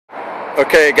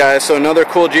Okay guys, so another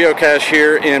cool geocache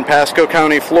here in Pasco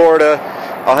County, Florida.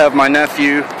 I'll have my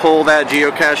nephew pull that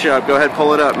geocache up. Go ahead,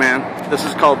 pull it up, man. This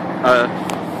is called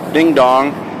Ding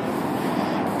Dong.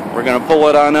 We're gonna pull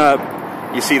it on up.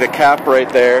 You see the cap right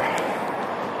there.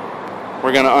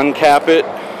 We're gonna uncap it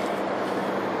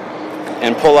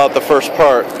and pull out the first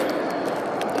part.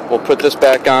 We'll put this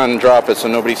back on and drop it so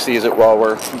nobody sees it while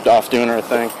we're off doing our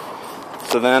thing.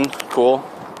 So then, cool.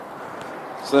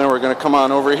 So then we're going to come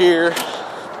on over here.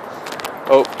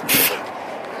 Oh.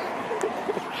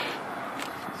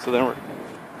 So then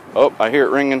oh, I hear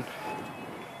it ringing.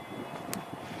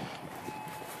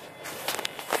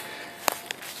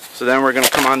 So then we're going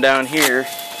to come on down here.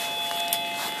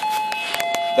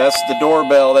 That's the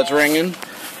doorbell that's ringing.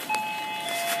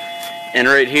 And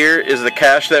right here is the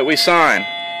cache that we sign.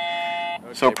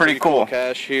 Okay, so pretty cool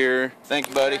cache here. Thank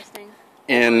you, buddy.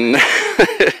 And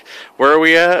where are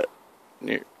we at?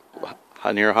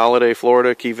 Near Holiday,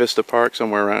 Florida, Key Vista Park,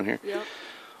 somewhere around here. Yep.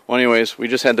 Well, anyways, we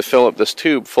just had to fill up this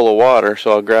tube full of water,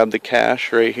 so I'll grab the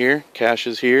cache right here. Cache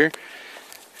is here.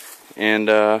 And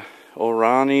old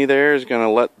Ronnie there is going to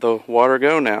let the water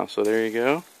go now. So there you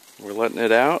go. We're letting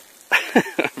it out.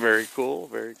 Very cool,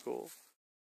 very cool.